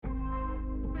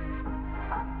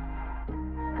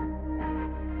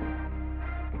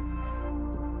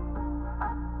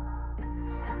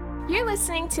You're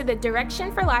listening to the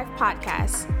Direction for Life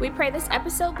podcast. We pray this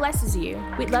episode blesses you.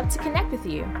 We'd love to connect with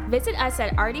you. Visit us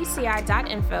at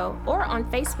rdci.info or on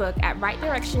Facebook at Right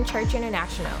Direction Church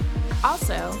International.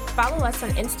 Also, follow us on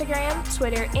Instagram,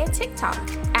 Twitter, and TikTok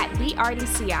at the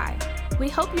RDCI. We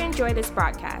hope you enjoy this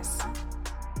broadcast.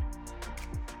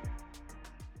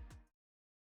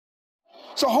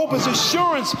 So hope is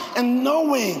assurance and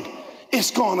knowing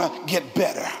it's going to get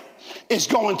better. It's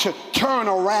going to turn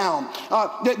around.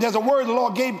 There's a word the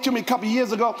Lord gave to me a couple of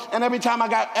years ago, and every time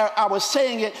I was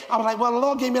saying it, I was like, well, the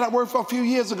Lord gave me that word for a few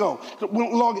years ago. And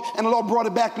the Lord brought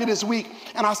it back to me this week,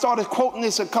 and I started quoting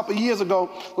this a couple of years ago.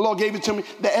 The Lord gave it to me,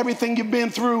 that everything you've been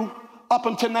through up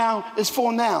until now is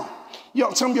for now.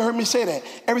 Some of you heard me say that.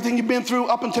 Everything you've been through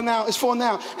up until now is for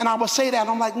now. And I would say that, and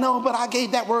I'm like, no, but I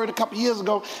gave that word a couple of years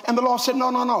ago, and the Lord said,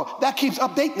 no, that keeps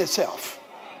updating itself.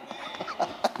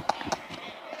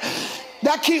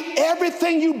 That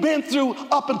everything you've been through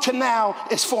up until now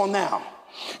is for now.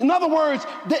 In other words,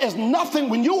 there is nothing,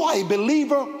 when you are a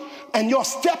believer and your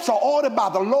steps are ordered by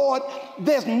the Lord,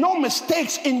 there's no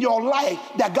mistakes in your life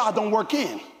that God don't work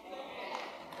in.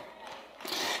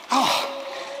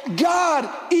 God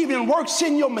even works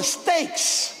in your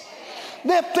mistakes.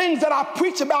 There are things that I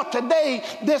preach about today.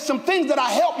 There's some things that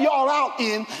I help y'all out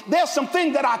in. There's some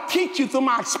things that I teach you through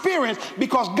my experience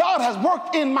because God has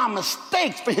worked in my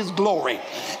mistakes for his glory.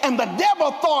 And the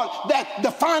devil thought that the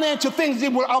financial things I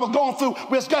was going through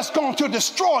was just going to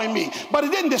destroy me. But it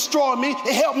didn't destroy me.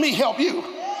 It helped me help you.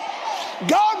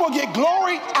 God will get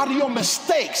glory out of your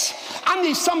mistakes. I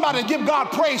need somebody to give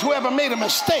God praise, whoever made a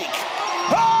mistake.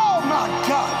 Oh my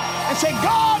God. And say,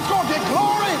 God's going to get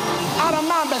glory out of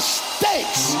my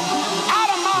mistakes. Out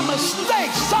of my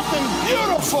mistakes, something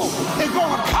beautiful is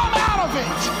going to come out of it.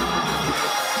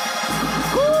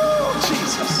 Woo,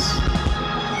 Jesus.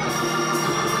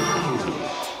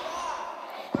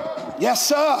 Yes,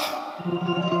 sir.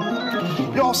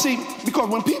 Y'all see, because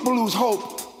when people lose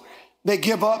hope, they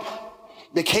give up,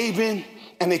 they cave in,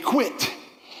 and they quit.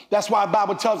 That's why the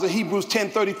Bible tells us, Hebrews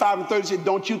 10:35 and 30 says,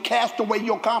 don't you cast away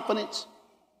your confidence.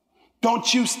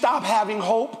 Don't you stop having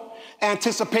hope,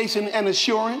 anticipation, and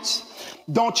assurance.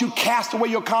 Don't you cast away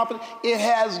your confidence. It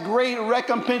has great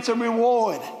recompense and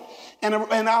reward. And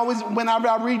I always, when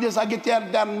I read this, I get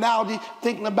that analogy,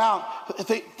 thinking about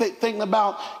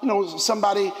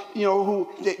somebody, who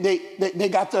they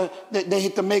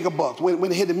hit the mega bucks when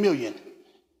they hit $1 million.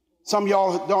 Some of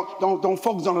y'all don't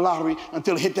focus on the lottery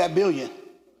until it hit that billion.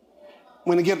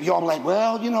 When they get, y'all like,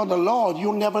 well, the Lord,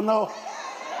 you'll never know.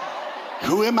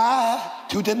 Who am I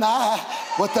to deny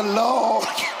what the Lord?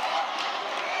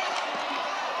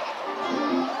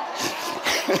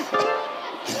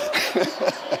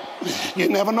 You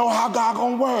never know how God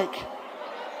gonna work.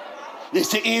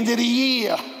 It's the end of the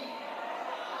year.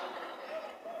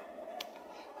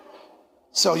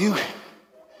 So you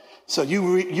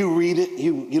read it,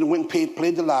 you went and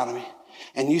played the lottery,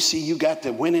 and you see you got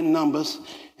the winning numbers,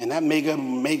 and that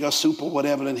mega super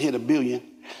whatever that hit $1 billion,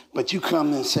 but you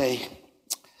come and say,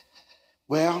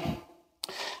 well,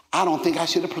 I don't think I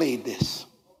should have played this.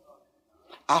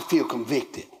 I feel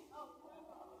convicted.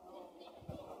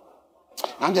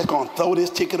 I'm just going to throw this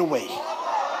ticket away.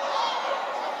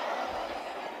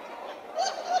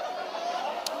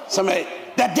 Somebody,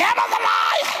 the devil's a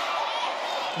liar.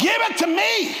 Give it to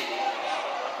me.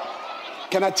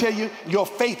 Can I tell you, your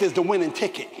faith is the winning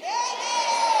ticket.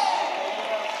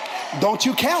 Don't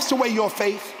you cast away your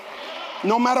faith.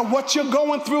 No matter what you're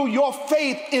going through, your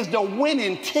faith is the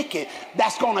winning ticket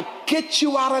that's going to get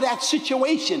you out of that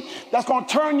situation. That's going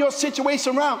to turn your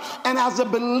situation around. And as a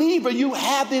believer, you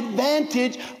have the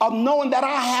advantage of knowing that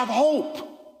I have hope.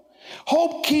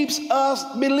 Hope keeps us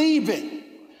believing.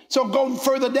 So go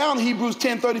further down, Hebrews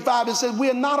 10:35, it says, we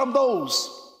are not of those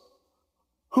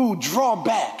who draw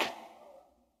back.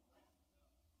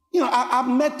 I've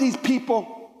met these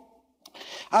people.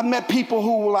 I've met people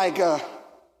who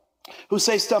who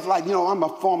say stuff like, I'm a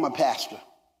former pastor.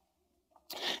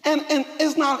 And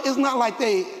it's not like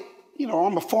they,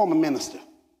 I'm a former minister.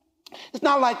 It's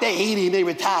not like they're 80 and they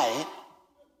retired.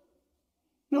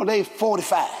 They're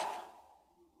 45.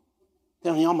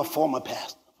 I'm a former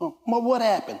pastor. Well, what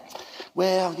happened?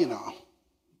 Well, you know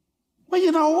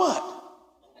what?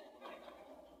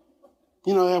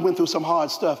 I went through some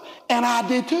hard stuff, and I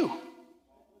did too.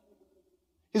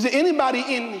 Is there anybody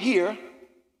in here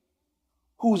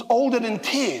who's older than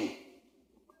 10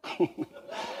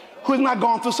 who's not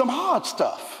gone through some hard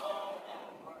stuff?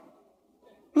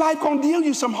 Life gonna deal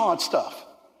you some hard stuff.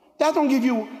 That don't give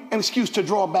you an excuse to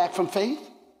draw back from faith.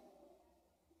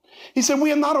 He said,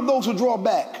 we are not of those who draw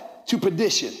back to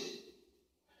perdition,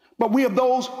 but we are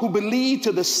those who believe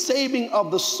to the saving of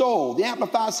the soul. The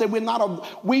Amplified said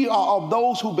we are of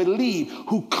those who believe,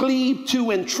 who cleave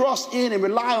to and trust in and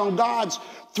rely on God's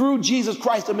through Jesus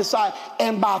Christ the Messiah.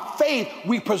 And by faith,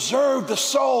 we preserve the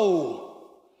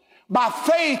soul. By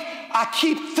faith, I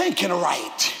keep thinking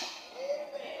right.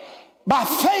 By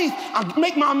faith, I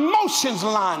make my emotions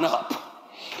line up.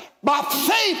 By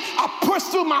faith, I push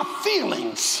through my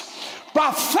feelings.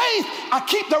 By faith, I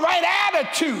keep the right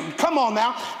attitude. Come on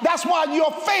now. That's why your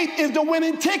faith is the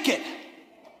winning ticket.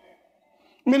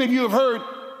 Many of you have heard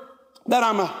that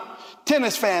I'm a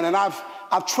tennis fan, and I've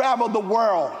traveled the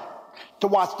world to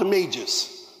watch the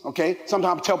majors. Okay,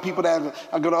 sometimes I tell people that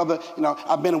I go to other,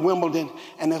 I've been to Wimbledon,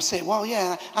 and they'll say, well,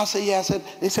 yeah. I say, yeah.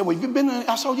 They say, well, you've been there?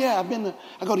 I said, yeah,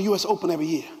 I go to U.S. Open every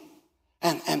year.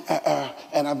 And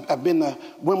I've been to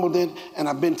Wimbledon, and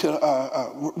I've been to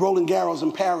Roland Garros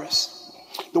in Paris.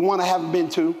 The one I haven't been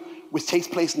to, which takes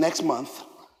place next month,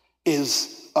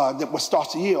 is what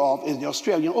starts the year off, is the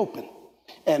Australian Open.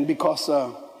 And because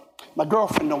my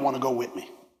girlfriend don't want to go with me,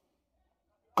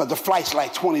 because the flight's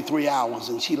like 23 hours,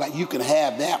 and she like, you can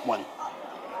have that one.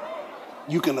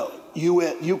 You can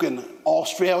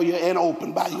Australia and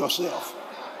Open by yourself.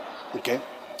 Okay,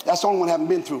 that's the only one I haven't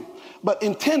been through. But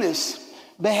in tennis,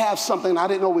 they have something I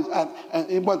didn't always.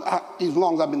 As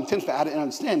long as I've been in tennis, I didn't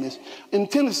understand this. In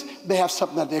tennis, they have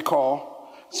something that they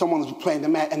call someone who's playing the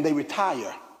match and they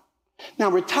retire.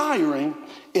 Now, retiring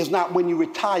is not when you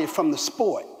retire from the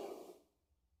sport.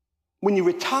 When you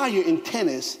retire in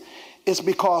tennis, it's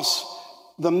because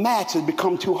the match has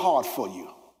become too hard for you.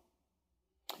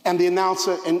 And the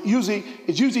announcer, and it usually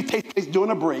takes place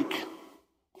during a break,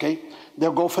 okay?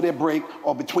 They'll go for their break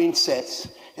or between sets,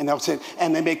 and they'll say,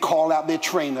 and they may call out their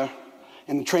trainer,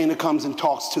 and the trainer comes and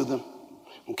talks to them,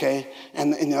 okay?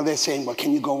 And they're saying, well,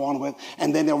 can you go on with?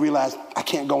 And then they'll realize, I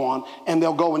can't go on, and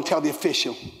they'll go and tell the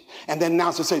official. And then the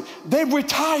announcer says, they've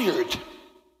retired.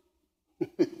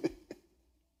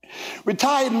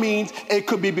 Retired means it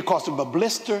could be because of a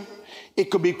blister.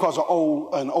 It could be because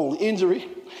of an old injury.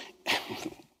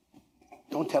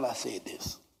 Don't tell I said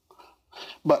this.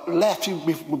 But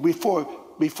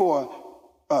before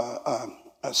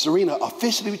Serena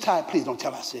officially retired, please don't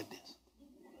tell I said this.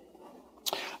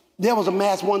 There was a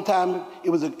match one time, it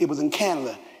was in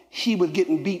Canada. He was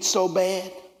getting beat so bad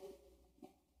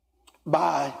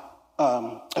by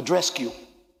a dress queue.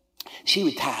 She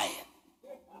retired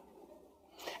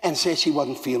and said she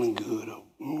wasn't feeling good.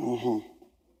 Mm-hmm.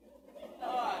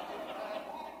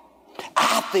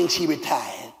 I think she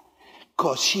retired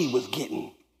because she was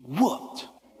getting whooped.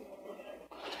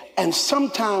 And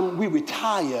sometimes we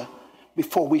retire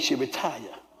before we should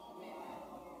retire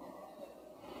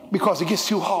because it gets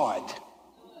too hard.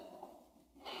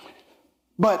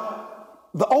 But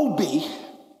the OB,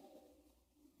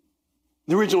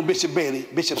 the original Bishop Bailey,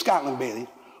 Bishop Scotland Bailey,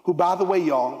 who, by the way,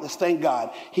 y'all, let's thank God,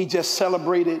 he just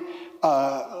celebrated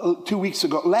 2 weeks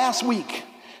ago, last week,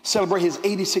 celebrated his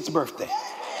 86th birthday.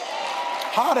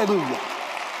 Hallelujah.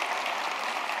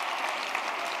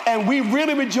 And we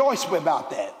really rejoice about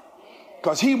that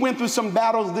because he went through some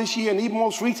battles this year, and even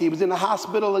most recently, he was in the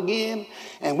hospital again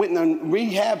and went in a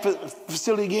rehab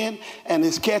facility again, and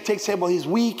his caretaker said, well, he's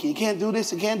weak, he can't do this,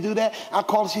 he can't do that. I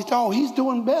called him, she said, oh, he's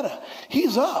doing better.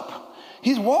 He's up.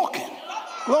 He's walking.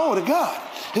 Glory to God.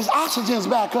 His oxygen's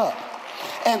back up.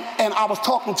 And I was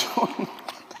talking to him.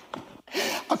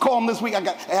 I called him this week. I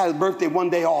had his birthday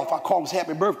one day off. I called him his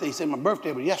happy birthday. He said, my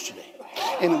birthday was yesterday.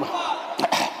 And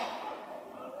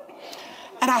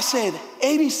I said,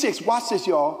 86, watch this,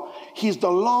 y'all. He's the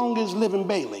longest living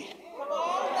Bailey.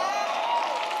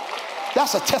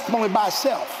 That's a testimony by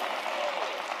itself.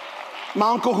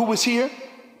 My uncle who was here,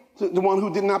 the one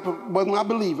who was not a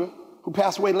believer, who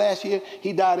passed away last year,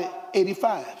 he died at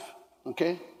 85,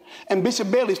 okay? And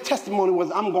Bishop Bailey's testimony was,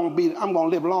 I'm going to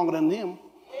live longer than him.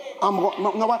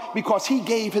 Know why? Because he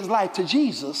gave his life to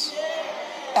Jesus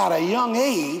at a young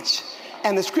age,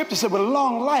 and the scripture said, with a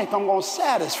long life, I'm going to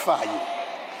satisfy you.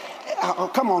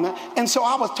 Come on now. And so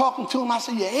I was talking to him. I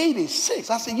said, you're 86.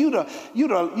 I said, you the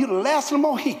last of the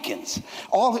Mohicans.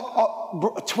 All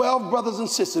 12 brothers and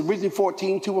sisters, originally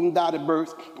 14, 2 of them died at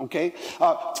birth, okay?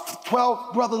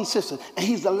 12 brothers and sisters, and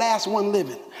he's the last one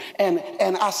living.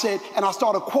 And I said, and I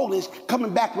started quoting,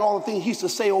 coming back with all the things he used to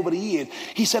say over the years.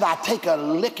 He said, I take a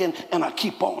licking and I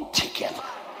keep on ticking.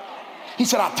 He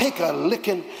said, I take a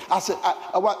licking. I said,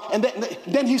 and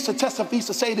then he used to testify, he used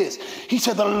to say this. He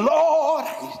said, the Lord,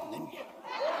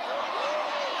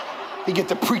 he get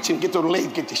to preaching, get to the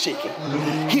legs, get to shaking.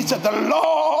 He said, the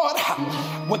Lord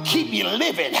will keep you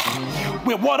living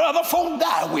with what other folk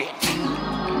die with.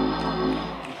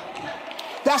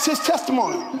 That's his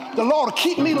testimony. The Lord will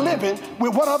keep me living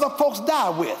with what other folks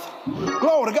die with.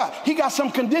 Glory to God. He got some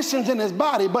conditions in his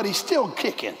body, but he's still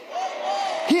kicking.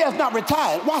 He has not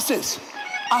retired. Watch this.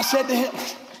 I said to him,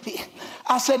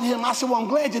 well, I'm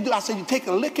glad you do. I said, you take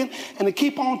a licking and to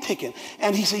keep on ticking.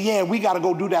 And he said, yeah, we got to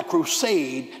go do that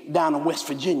crusade down in West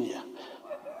Virginia.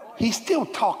 He's still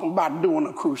talking about doing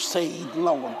a crusade,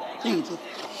 Lord Jesus.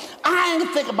 I ain't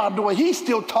thinking about doing it. He's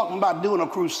still talking about doing a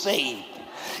crusade.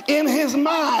 In his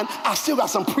mind, I still got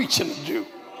some preaching to do.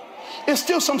 There's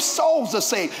still some souls to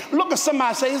save. Look at somebody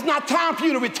and say, it's not time for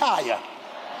you to retire.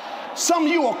 Some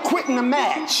of you are quitting the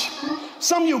match.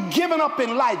 Some of you are giving up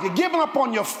in life. You're giving up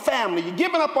on your family. You're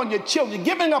giving up on your children. You're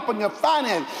giving up on your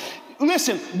finances.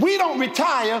 Listen, we don't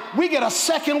retire. We get a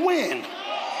second wind.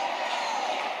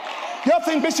 The other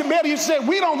thing Bishop Bailey used to say,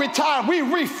 we don't retire, we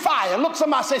refire. Look,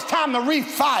 somebody says, it's time to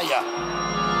refire.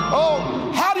 Oh,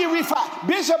 how do you refire?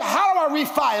 Bishop, how do I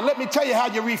refire? Let me tell you how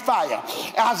you refire.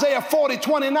 Isaiah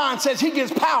 40:29 says he gives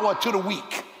power to the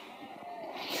weak.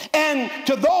 And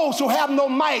to those who have no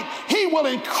might, he will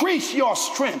increase your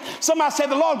strength. Somebody said,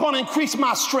 the Lord's going to increase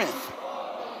my strength.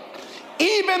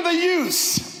 Even the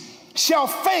youths shall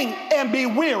faint and be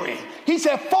weary. He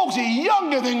said, folks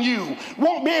younger than you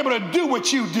won't be able to do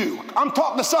what you do. I'm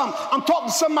talking to some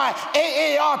of my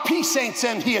AARP saints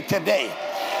in here today.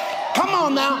 Come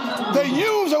on now. The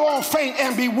youths are going to faint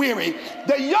and be weary.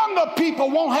 The younger people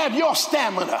won't have your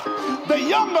stamina. The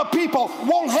younger people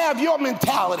won't have your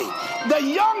mentality. The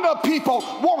younger people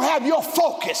won't have your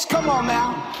focus. Come on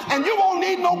now. And you won't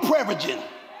need no Prevagen.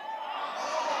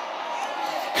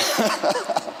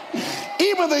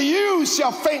 Even the youths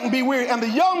shall faint and be weary, and the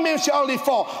young men shall only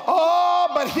fall. Oh,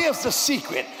 but here's the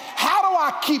secret. How do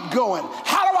I keep going?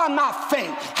 How do I not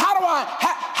faint? How do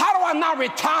I not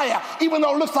retire even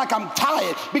though it looks like I'm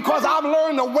tired? Because I've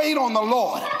learned to wait on the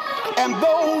Lord. And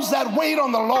those that wait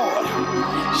on the Lord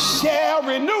shall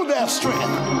renew their strength.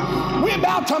 We're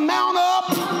about to mount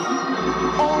up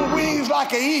on wings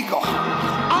like an eagle.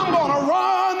 I'm going to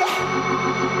run,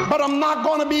 but I'm not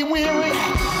going to be weary.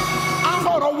 I'm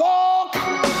going to walk,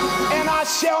 and I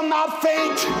shall not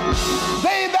faint.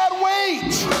 They that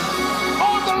wait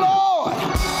on the Lord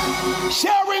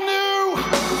shall renew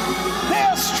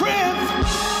their strength.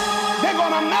 They're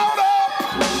going to mount up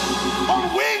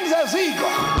on wings as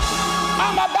eagle.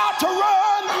 I'm about to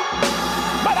run,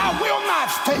 but I will not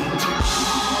faint.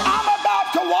 I'm about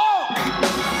to walk.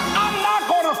 I'm not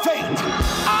going to faint.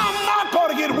 I'm not going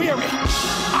to get weary.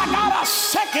 I got a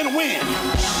second wind.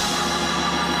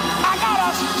 I got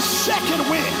a second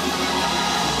wind.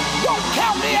 Don't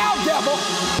count me out, devil.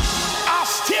 I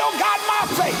still got my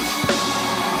faith.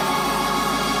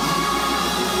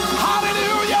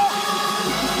 Hallelujah.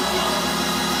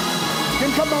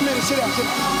 Then come on in and sit down.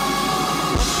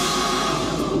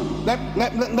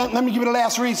 Let me give you the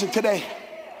last reason today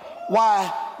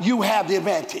why you have the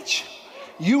advantage.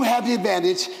 You have the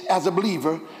advantage as a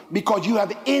believer because you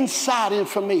have inside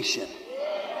information.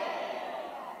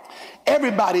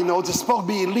 Everybody knows it's supposed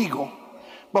to be illegal,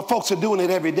 but folks are doing it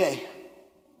every day.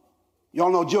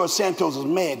 Y'all know George Santos is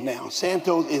mad now.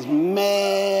 Santos is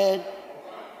mad.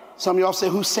 Some of y'all say,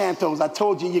 who's Santos? I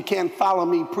told you can't follow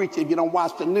me preaching if you don't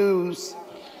watch the news.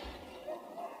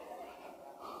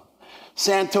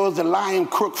 Santos, the lying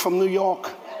crook from New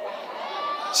York.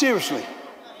 Seriously.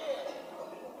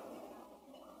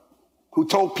 Who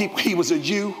told people he was a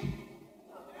Jew.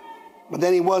 But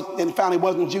then he found he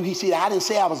wasn't a Jew. He said, I didn't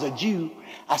say I was a Jew.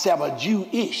 I said I'm a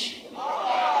Jewish.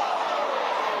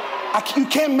 You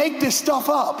can't make this stuff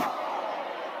up.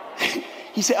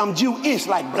 He said, I'm Jewish,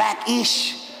 like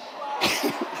blackish.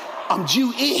 I'm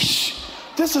Jewish.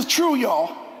 This is true,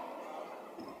 y'all.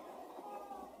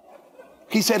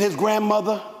 He said his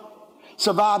grandmother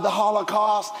survived the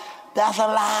Holocaust. That's a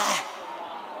lie.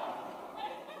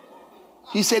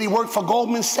 He said he worked for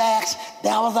Goldman Sachs.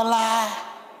 That was a lie.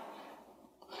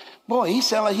 Boy, he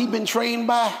sounded like he'd been trained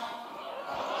by.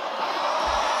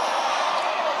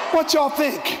 What y'all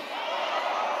think?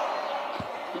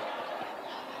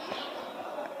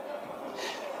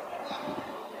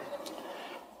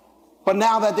 But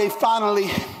now that they finally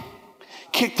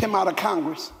kicked him out of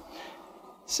Congress,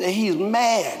 say he's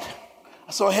mad.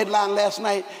 I saw a headline last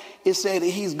night. It said that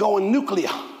he's going nuclear.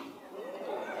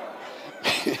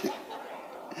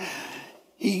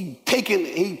 He taking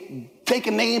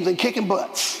names and kicking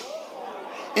butts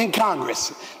in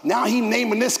Congress. Now he's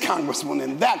naming this congressman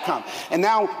and that and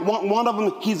now one of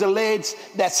them, he's alleged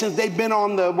that since they've been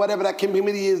on the whatever that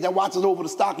committee is that watches over the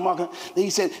stock market, he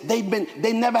said they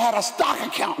never had a stock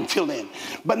account until then,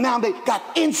 but now they got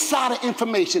insider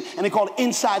information and they call it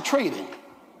inside trading.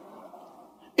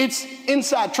 It's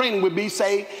inside training would be,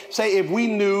 say if we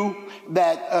knew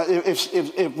that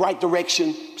if right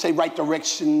direction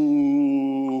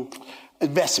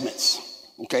investments,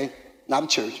 okay, not a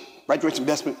church, right direction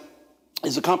investment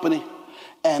is a company,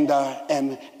 and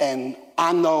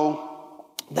I know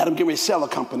that I'm getting ready to sell a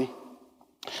company,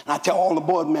 and I tell all the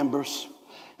board members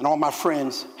and all my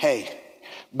friends, hey,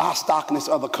 buy stock in this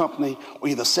other company or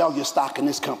either sell your stock in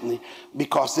this company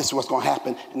because this is what's going to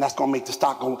happen and that's going to make the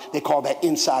stock go. They call that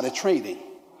insider trading.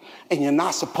 And you're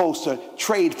not supposed to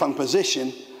trade from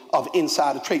position of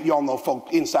insider trade. You all know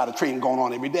folks, insider trading going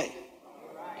on every day.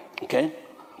 Okay?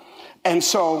 And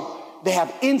so they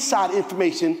have inside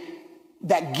information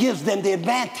that gives them the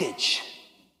advantage.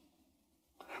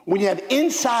 When you have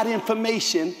inside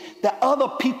information that other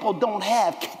people don't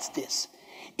have, catch this,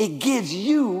 it gives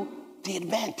you the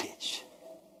advantage.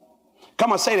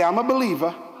 Come on, say that. I'm a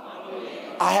believer.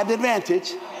 I have the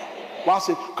advantage. Watch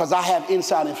it, because I have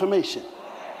inside information.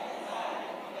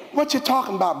 What you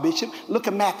talking about, Bishop? Look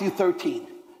at Matthew 13,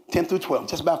 10 through 12,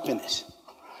 just about finished.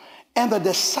 And the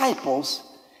disciples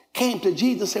came to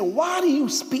Jesus and said, why do you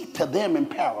speak to them in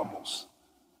parables?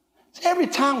 So every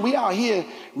time we are here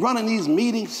running these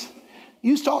meetings,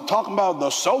 you start talking about the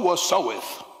sower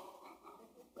soweth,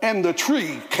 and the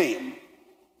tree came,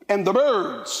 and the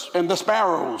birds and the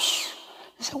sparrows.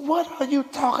 He said, what are you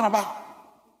talking about?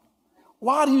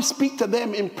 Why do you speak to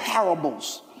them in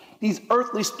parables? These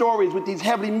earthly stories with these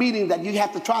heavenly meanings that you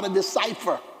have to try to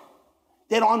decipher.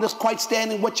 They don't quite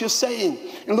stand what you're saying.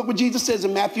 And look what Jesus says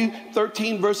in Matthew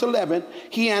 13, verse 11.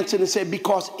 He answered and said,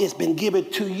 because it's been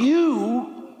given to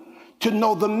you to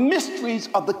know the mysteries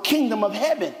of the kingdom of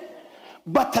heaven.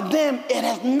 But to them it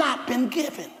has not been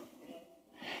given.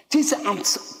 They said,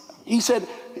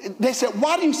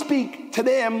 why do you speak to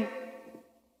them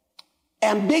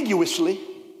ambiguously,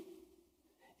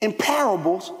 in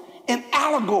parables, in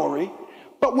allegory,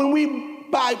 but when we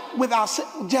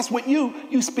just with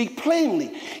you speak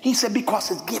plainly? He said, because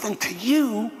it's given to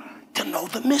you to know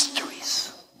the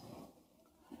mysteries.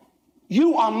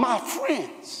 You are my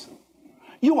friends.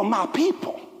 You are my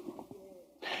people.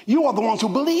 You are the ones who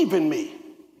believe in me.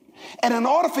 And in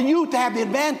order for you to have the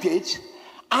advantage,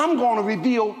 I'm going to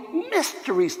reveal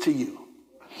mysteries to you.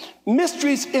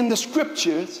 Mysteries in the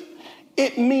scriptures,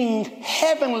 it means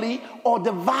heavenly or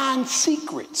divine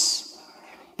secrets.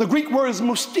 The Greek word is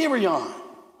mysterion.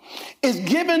 It's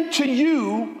given to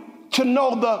you to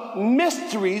know the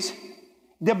mysteries,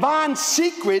 divine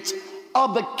secrets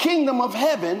of the kingdom of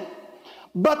heaven,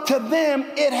 but to them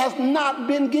it has not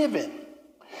been given.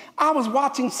 I was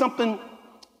watching something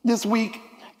this week,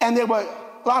 and there were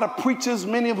a lot of preachers,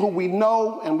 many of whom we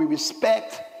know and we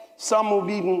respect, some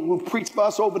who preached for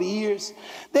us over the years.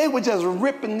 They were just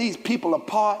ripping these people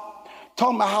apart,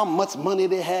 talking about how much money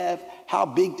they have, how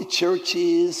big the church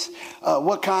is,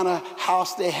 what kind of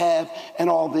house they have, and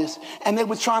all this. And they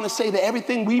were trying to say that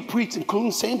everything we preach, including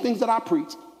the same things that I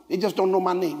preach, they just don't know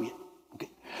my name yet.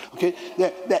 Okay,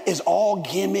 that is all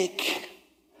gimmick.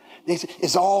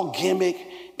 It's all gimmick.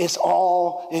 It's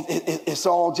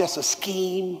all just a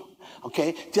scheme.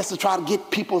 Okay, just to try to get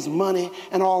people's money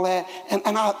and all that.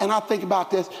 And I think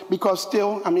about this because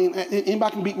still, I mean,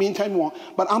 anybody can beat me anytime you want,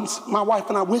 but my wife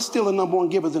and I, we're still the number one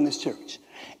givers in this church.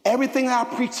 Everything that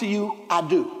I preach to you, I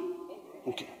do.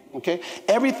 Okay.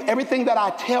 Everything that I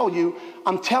tell you,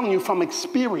 I'm telling you from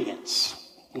experience.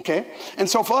 Okay. And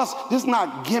so for us, this is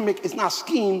not gimmick, it's not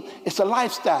scheme, it's a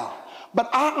lifestyle. But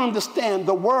I understand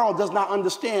the world does not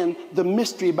understand the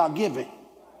mystery about giving.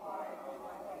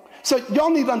 So y'all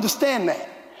need to understand that.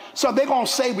 So they're going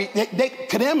to say,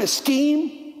 to them it's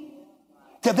scheme,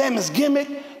 to them it's gimmick,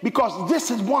 because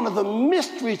this is one of the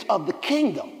mysteries of the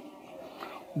kingdom.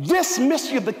 This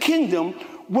mystery of the kingdom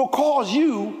will cause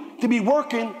you to be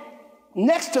working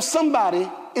next to somebody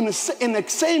in the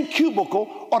same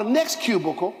cubicle or the next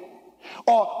cubicle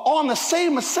or on the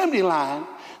same assembly line.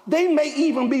 They may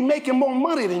even be making more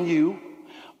money than you,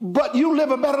 but you live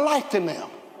a better life than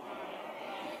them.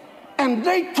 And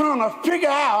they trying to figure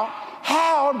out,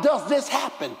 how does this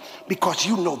happen? Because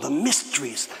you know the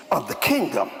mysteries of the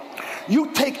kingdom.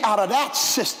 You take out of that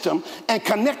system and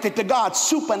connect it to God's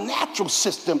supernatural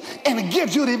system, and it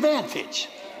gives you the advantage.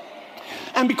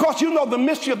 And because you know the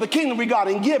mystery of the kingdom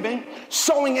regarding giving,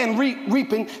 sowing and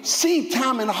reaping, seed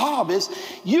time and harvest,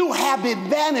 you have the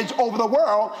advantage over the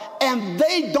world, and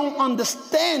they don't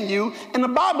understand you. And the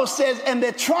Bible says, and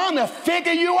they're trying to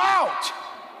figure you out.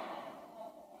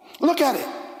 Look at it.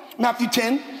 Matthew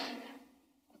 13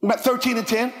 and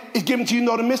 10 is given to you,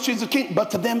 know the mysteries of the kingdom,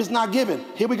 but to them is not given.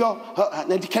 Here we go.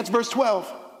 Then catch verse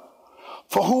 12.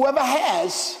 For whoever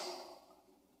has,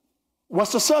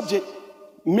 what's the subject?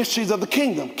 mysteries of the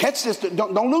kingdom. Catch this,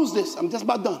 don't lose this. I'm just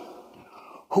about done.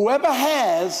 Whoever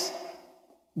has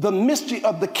the mystery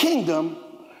of the kingdom,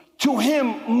 to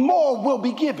him more will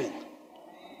be given.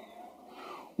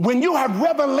 When you have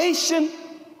revelation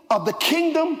of the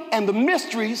kingdom and the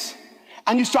mysteries,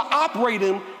 and you start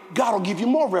operating, God will give you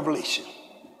more revelation.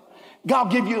 God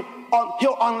will give you,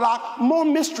 he'll unlock more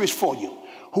mysteries for you.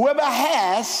 Whoever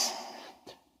has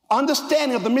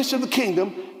understanding of the mystery of the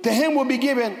kingdom, to him will be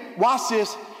given, watch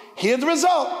this, here's the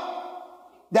result,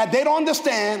 that they don't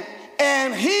understand,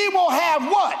 and he will have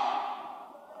what?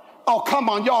 Oh, come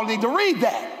on, y'all need to read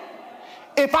that.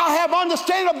 If I have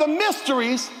understanding of the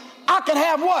mysteries, I can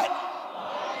have what?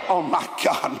 Oh, my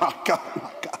God, my God,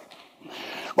 my God.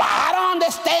 Well, I don't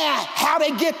understand how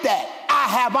they get that. I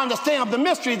have understanding of the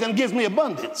mysteries and gives me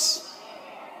abundance.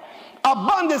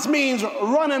 Abundance means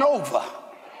running over.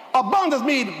 Abundance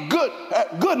means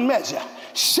good measure,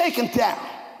 shaken down,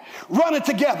 running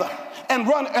together and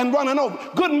running over.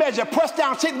 Good measure, pressed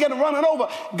down, shaken together, running over.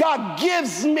 God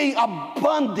gives me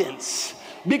abundance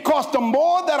because the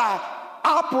more that I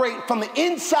operate from the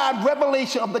inside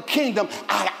revelation of the kingdom,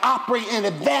 I operate in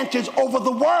advantage over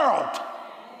the world.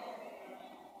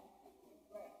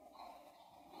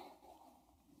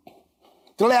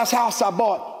 The last house I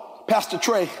bought, Pastor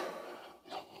Trey,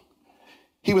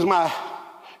 he was my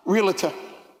realtor.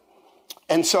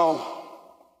 And so,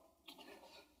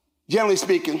 generally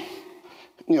speaking,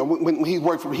 you know, when he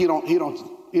worked for me, he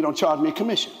don't charge me a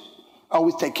commission. I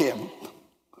always take care of him.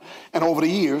 And over the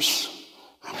years,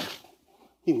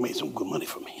 he made some good money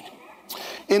for me.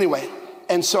 Anyway,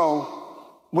 and so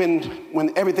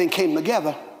when everything came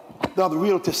together, the other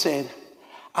realtor said,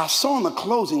 I saw in the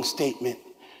closing statement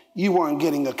you weren't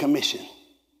getting a commission.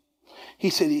 He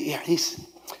said, yeah,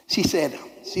 she said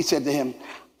to him,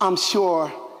 I'm sure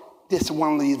this is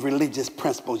one of these religious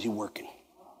principles you're working.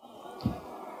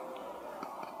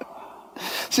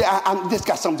 See, this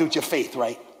got something to do with your faith,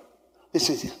 right? He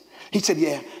said,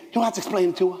 yeah. You don't have to explain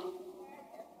it to her.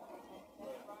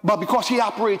 But because he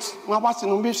operates, well, watch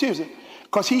it, be serious.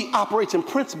 Because he operates in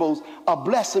principles of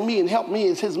blessing me and help me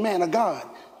as his man of God,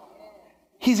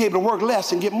 he's able to work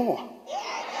less and get more.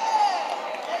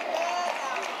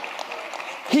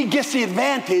 He gets the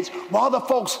advantage while other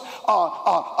folks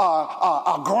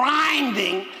are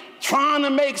grinding, trying to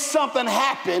make something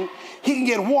happen. He can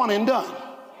get one and done.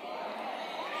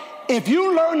 If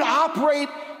you learn to operate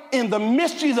in the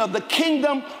mysteries of the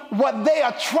kingdom, what they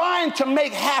are trying to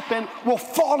make happen will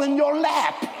fall in your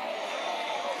lap.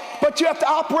 But you have to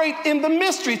operate in the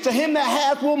mysteries. To him that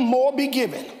has will more be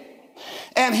given,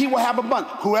 and he will have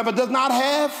abundance. Whoever does not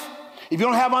have, if you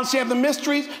don't have understanding of the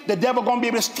mysteries, the devil going to be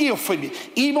able to steal from you.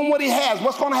 Even what he has,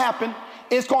 what's going to happen?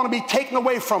 It's going to be taken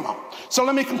away from him. So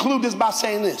let me conclude this by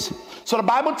saying this. So the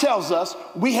Bible tells us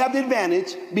we have the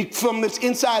advantage from this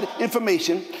inside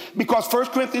information because 1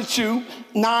 Corinthians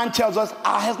 2:9 tells us,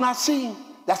 eye has not seen.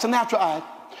 That's the natural eye.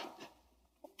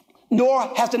 Nor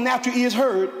has the natural ears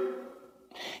heard.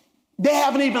 They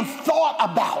haven't even thought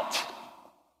about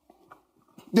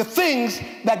the things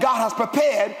that God has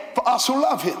prepared for us who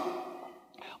love him.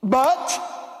 But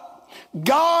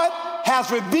God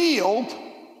has revealed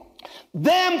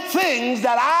them things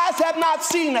that eyes have not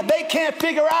seen, that they can't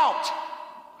figure out.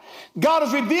 God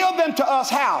has revealed them to us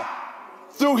how?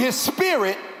 Through his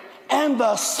Spirit, and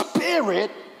the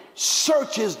Spirit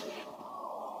searches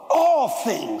all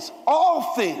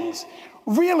things,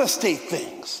 real estate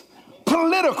things,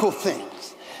 political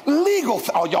things, legal,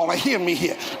 oh, y'all are hearing me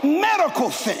here, medical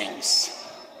things.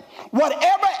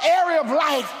 Whatever area of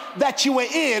life that you are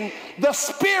in, the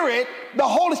Spirit, the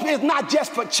Holy Spirit is not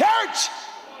just for church.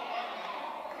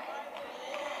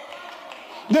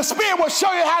 The Spirit will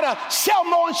show you how to sell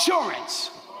more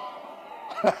insurance.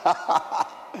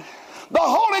 The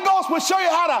Holy Ghost will show you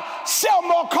how to sell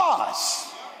more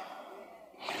cars.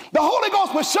 The Holy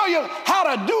Ghost will show you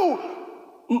how to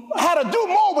do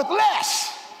more with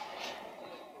less.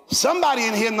 Somebody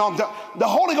in here knows the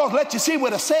Holy Ghost let you see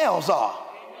where the sales are.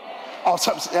 Oh,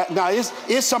 now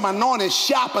it's some anointed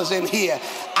shoppers in here.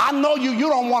 I know you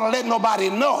don't want to let nobody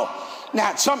know.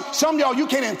 Now, some of y'all, you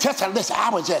can't even testify. Listen, I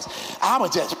was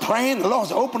just praying. The Lord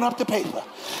opened up the paper.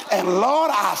 And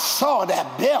Lord, I saw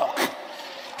that Belk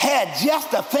had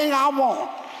just the thing I want.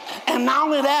 And not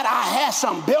only that, I had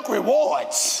some Belk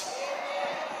rewards.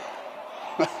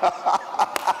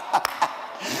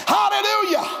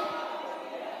 Hallelujah.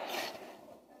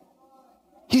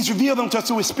 He's revealed them to us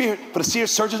through his Spirit. For the Spirit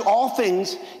searches all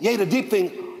things, yea, the deep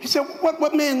thing, He said,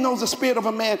 what man knows the spirit of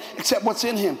a man except what's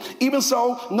in him? Even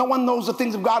so, no one knows the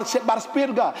things of God except by the Spirit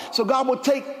of God. So God will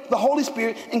take the Holy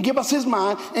Spirit and give us his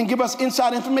mind and give us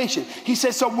inside information. He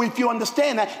says, so if you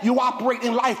understand that, you operate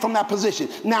in life from that position.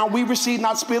 Now we receive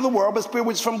not the spirit of the world, but the spirit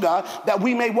which is from God, that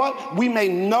we may what? We may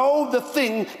know the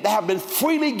thing that have been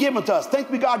freely given to us.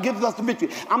 Thanks be God gives us the victory.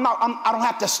 I don't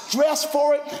have to stress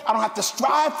for it. I don't have to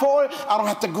strive for it. I don't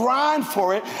have to grind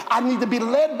for it. I need to be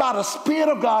led by the Spirit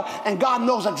of God, and God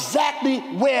knows exactly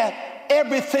where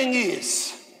everything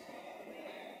is.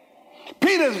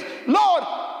 Peter, Lord,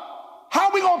 how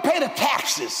are we going to pay the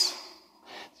taxes?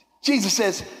 Jesus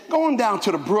says, going down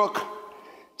to the brook,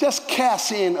 just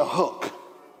cast in a hook.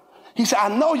 He said, I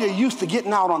know you're used to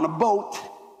getting out on the boat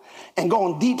and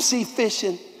going deep sea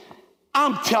fishing.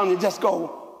 I'm telling you, just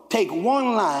go take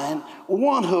one line,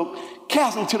 one hook,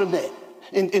 cast into the net,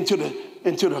 into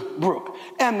the brook.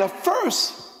 And the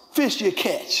first fish you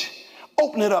catch,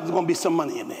 open it up, there's going to be some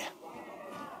money in there.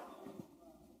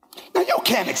 Now, you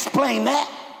can't explain that.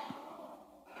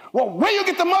 Well, where you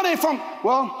get the money from?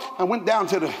 Well, I went down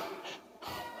to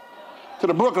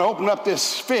the brook and opened up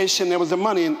this fish, and there was the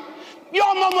money. And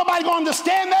y'all know nobody going to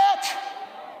understand that.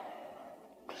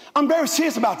 I'm very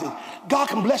serious about this. God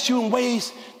can bless you in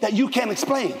ways that you can't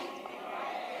explain.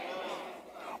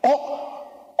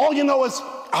 All you know is,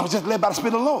 I was just led by the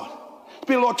Spirit of the Lord. The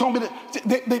Spirit of the Lord told me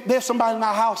that there's somebody in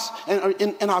our house,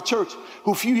 in our church,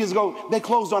 who a few years ago, they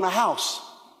closed on a house.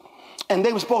 And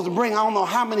they were supposed to bring, I don't know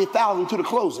how many thousand to the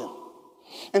closing.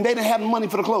 And they didn't have the money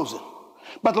for the closing.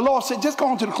 But the Lord said, just go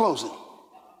on to the closing.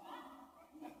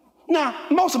 Now,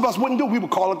 most of us wouldn't do it. We would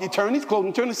call up the attorneys,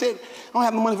 closing attorney said, I don't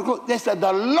have the money for the closing. They said,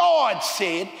 the Lord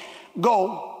said,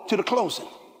 go to the closing.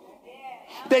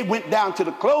 They went down to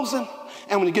the closing.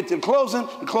 And when you get to the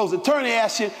closing attorney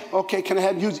asks you, okay, can I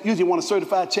have, usually want a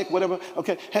certified check, whatever.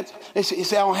 Okay, he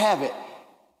said, I don't have it.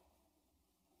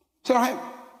 Say, I don't have it.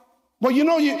 Well, you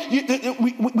know,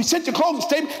 we sent your closing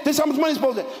statement. This is how much money you're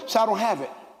supposed to. So I don't have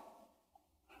it.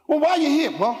 Well, why are you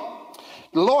here? Well,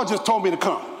 the Lord just told me to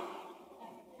come.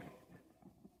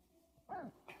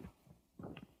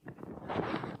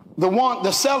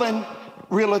 The selling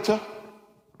realtor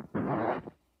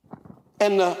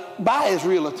and the buyer's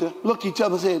realtor looked at each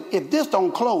other and said, if this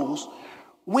don't close,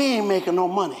 we ain't making no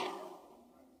money.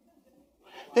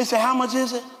 They said, how much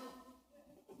is it?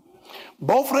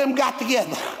 Both of them got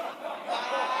together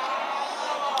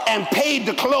and paid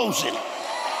the closing.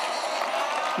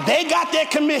 They got their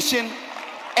commission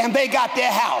and they got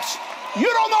their house. You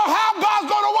don't know how God's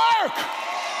going to work.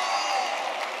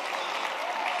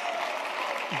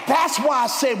 That's why I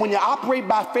say when you operate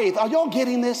by faith, are y'all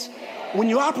getting this? When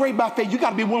you operate by faith, you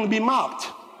got to be willing to be mocked.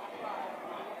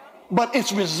 But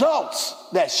it's results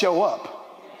that show up.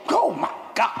 Oh my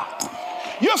God.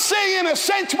 You're seeing a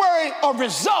sanctuary of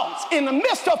results in the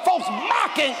midst of folks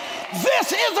mocking.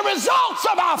 This is the results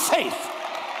of our faith.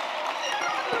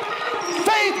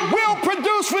 Faith will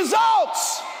produce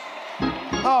results.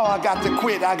 Oh, I got to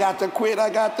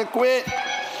quit.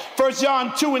 1 John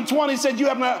 2:20 said, you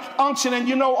have an unction and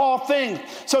you know all things.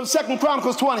 So 2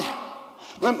 Chronicles 20.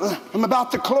 I'm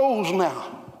about to close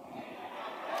now.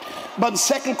 But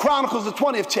in 2 Chronicles, the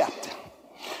 20th chapter,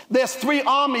 there's 3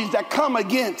 armies that come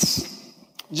against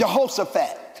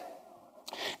Jehoshaphat.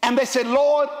 And they said,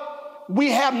 Lord, we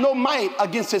have no might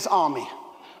against this army,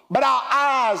 but our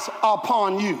eyes are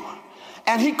upon you.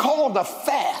 And he called a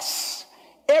fast.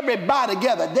 Everybody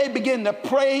together. They began to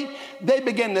pray. They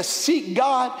began to seek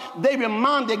God. They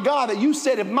reminded God that you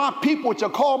said, if my people which are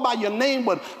called by your name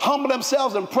would humble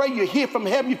themselves and pray, you hear from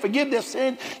heaven, you forgive their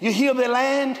sin, you heal their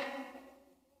land.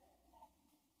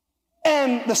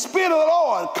 And the Spirit of the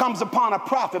Lord comes upon a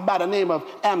prophet by the name of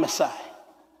Amasai.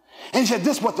 And he said,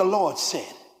 this is what the Lord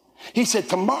said. He said,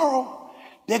 tomorrow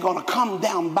they're going to come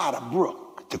down by the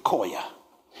brook to Koya.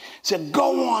 He said,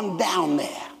 go on down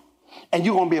there and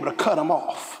you're going to be able to cut them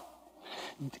off.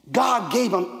 God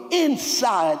gave them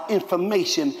inside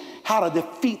information how to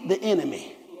defeat the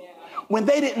enemy. When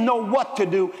they didn't know what to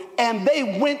do, and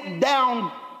they went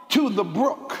down to the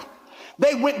brook.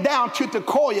 They went down to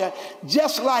Tekoa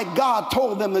just like God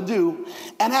told them to do.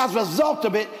 And as a result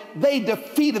of it, they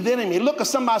defeated the enemy. Look at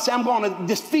somebody and say, I'm going to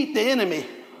defeat the enemy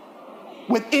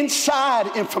with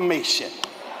inside information.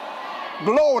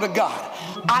 Glory to God.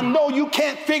 I know you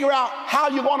can't figure out how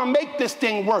you're going to make this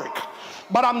thing work,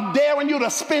 but I'm daring you to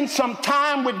spend some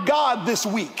time with God this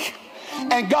week.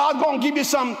 And God's going to give you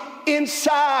some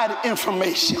inside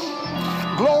information.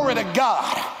 Glory to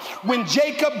God. When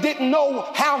Jacob didn't know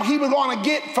how he was going to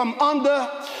get from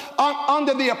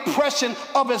under the oppression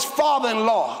of his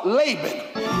father-in-law,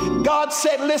 Laban, God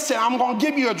said, listen, I'm going to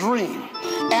give you a dream.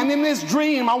 And in this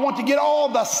dream, I want you to get all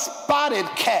the spotted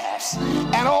calves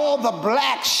and all the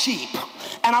black sheep,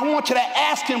 and I want you to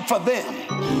ask him for them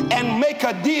and make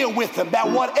a deal with him that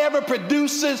whatever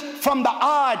produces from the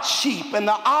odd sheep and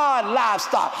the odd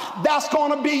livestock, that's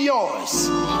going to be yours.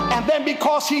 And then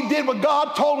because he did what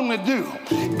God told him to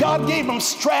do, God gave him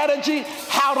strategy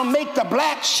how to make the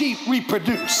black sheep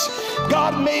reproduce.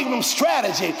 God made him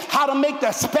strategy how to make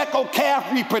the speckled calf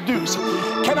reproduce.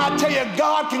 Can I tell you,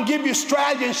 God can give you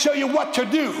strategy and show you what to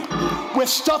do with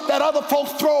stuff that other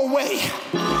folks throw away.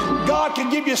 God can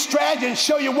give you strategy and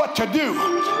show you what to do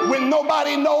when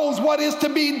nobody knows what is to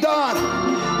be done.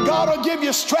 God will give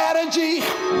you strategy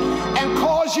and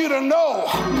cause you to know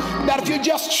that if you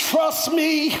just trust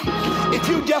me, if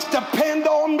you just depend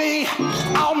on me,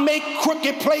 I'll make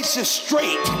crooked places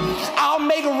straight. I'll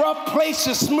make rough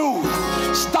places smooth.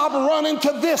 Stop running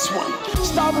to this one.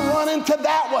 Stop running to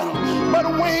that one. But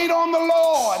wait on the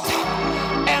Lord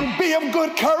and be of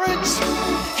good courage.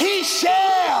 He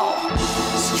shall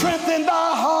strengthen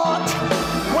thy heart.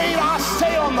 Wait, I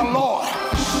say, on the Lord.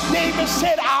 David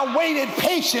said, I waited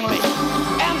patiently,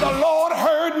 and the Lord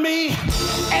heard me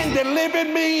and delivered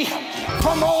me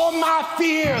from all my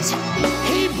fears.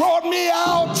 He brought me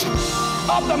out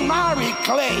of the miry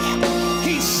clay.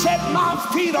 He set my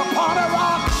feet upon a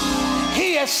rock.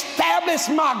 He established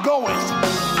my goings.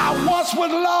 I once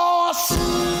was lost,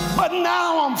 but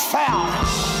now I'm found.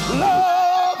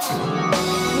 Love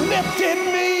lifted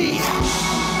me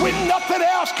when nothing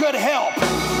else could help.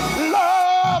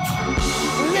 Love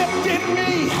lifted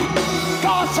me.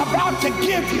 God's about to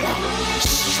give you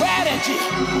strategy,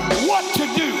 what to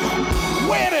do,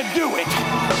 where to do it,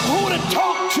 who to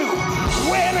talk to,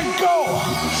 where to go,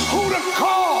 who to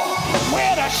call,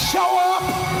 where to show up.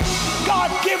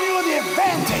 God give you the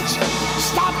advantage.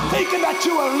 Stop thinking that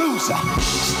you're a loser.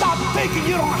 Stop thinking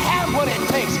you don't have what it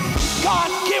takes. God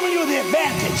giving you the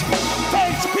advantage.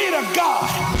 Thanks be to God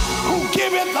who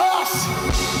giveth us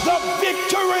the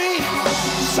victory.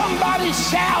 Somebody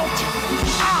shout,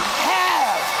 I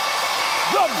have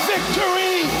the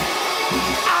victory.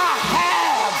 I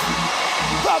have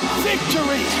the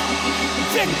victory.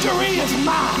 Victory is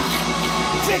mine.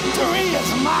 Victory is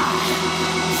mine.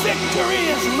 Victory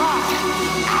is mine.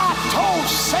 I told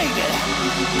Satan,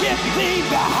 get thee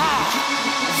behind.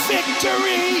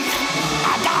 Victory.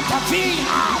 I got the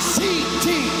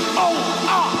V-I-C-T-O-R.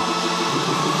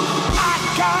 I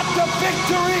got the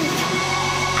victory.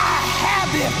 I have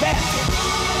the advantage.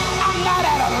 I'm not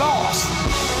at a loss.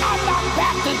 I'm not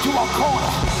backed into a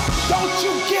corner. Don't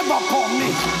you give up on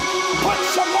me. Put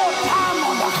some more time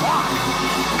on the clock.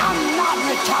 I'm not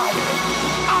retiring.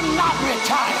 I'm not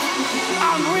retired.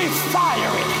 I'm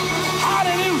refiring.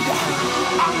 Hallelujah.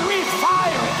 I'm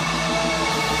refiring.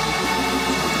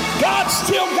 God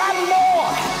still got more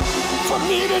for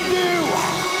me to do.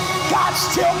 God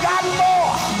still got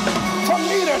more for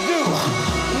me to do.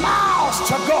 Miles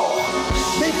to go.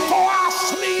 Before I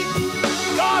sleep,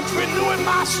 God's renewing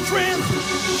my strength.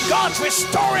 God's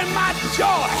restoring my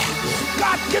joy.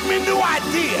 God give me new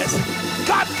ideas.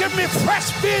 God give me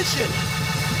fresh vision.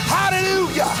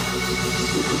 Hallelujah.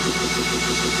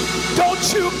 Don't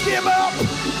you give up.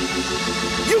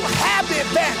 You have the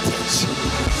advantage.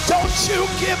 Don't you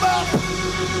give up.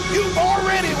 You've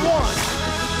already won.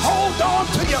 Hold on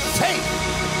to your faith.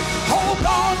 Hold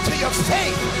on to your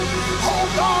faith.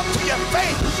 Hold on to your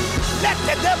faith. Let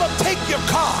the devil take your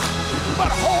car,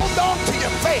 but hold on to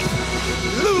your faith.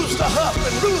 Lose the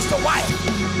husband, lose the wife,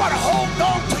 but hold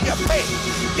on to your faith.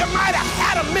 You might have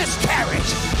had a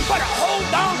miscarriage, but hold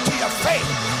on to your faith.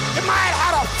 You might have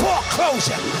had a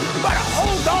foreclosure, but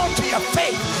hold on to your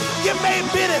faith. You may have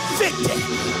been evicted,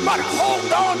 but hold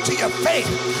on to your faith.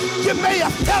 You may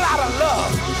have fell out of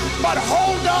love, but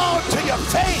hold on to your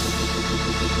faith.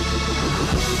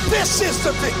 This is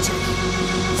the victory.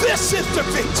 This is the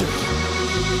victory.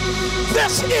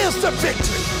 This is the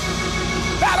victory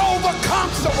that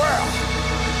overcomes the world.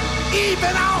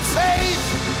 Even our faith.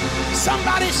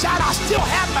 Somebody shout, I still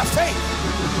have my faith.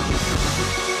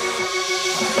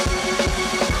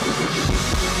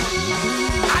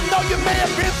 I know you may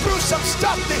have been through some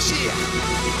stuff this year,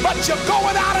 but you're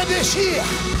going out of this year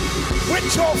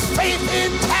with your faith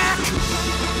intact.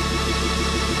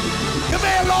 You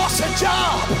may have lost a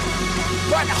job,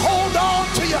 but hold on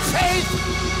to your faith.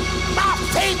 My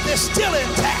faith is still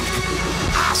intact.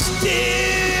 I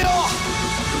still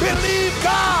believe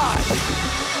God.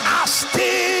 I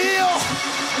still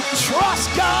trust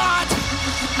God.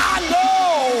 I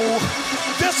know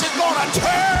this is going to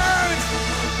turn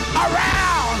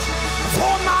around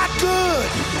for my good.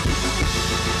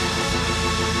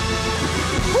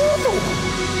 Woo!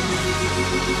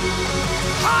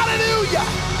 Hallelujah.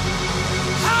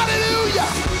 Hallelujah.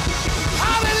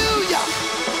 Hallelujah.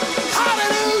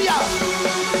 Hallelujah.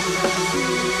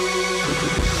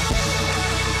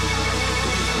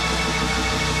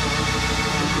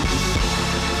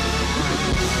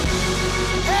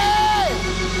 Hey!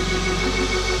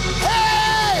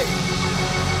 Hey!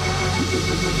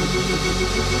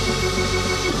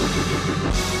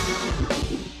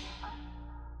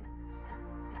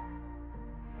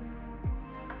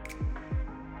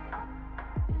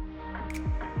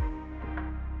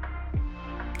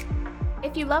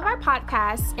 If you love our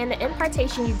podcast and the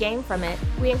impartation you gain from it,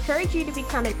 we encourage you to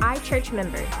become an iChurch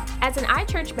member. As an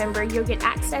iChurch member, you'll get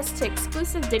access to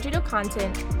exclusive digital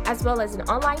content, as well as an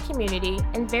online community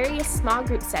and various small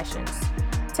group sessions.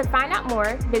 To find out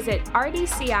more, visit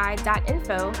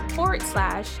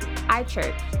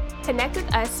rdci.info/iChurch. Connect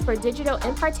with us for digital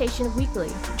impartation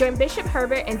weekly. Join Bishop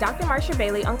Herbert and Dr. Marsha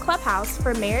Bailey on Clubhouse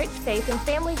for Marriage, Faith, and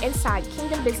Family Inside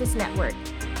Kingdom Business Network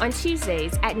on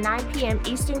Tuesdays at 9 p.m.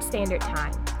 Eastern Standard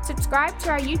Time. Subscribe to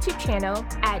our YouTube channel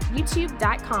at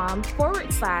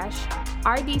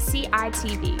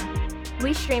youtube.com/RDCITV.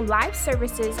 We stream live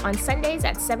services on Sundays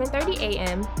at 7:30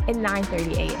 a.m. and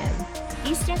 9:30 a.m.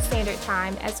 Eastern Standard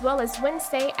Time, as well as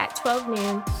Wednesday at 12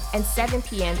 noon and 7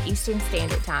 p.m. Eastern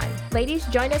Standard Time. Ladies,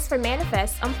 join us for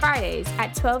Manifest on Fridays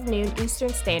at 12 noon Eastern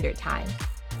Standard Time.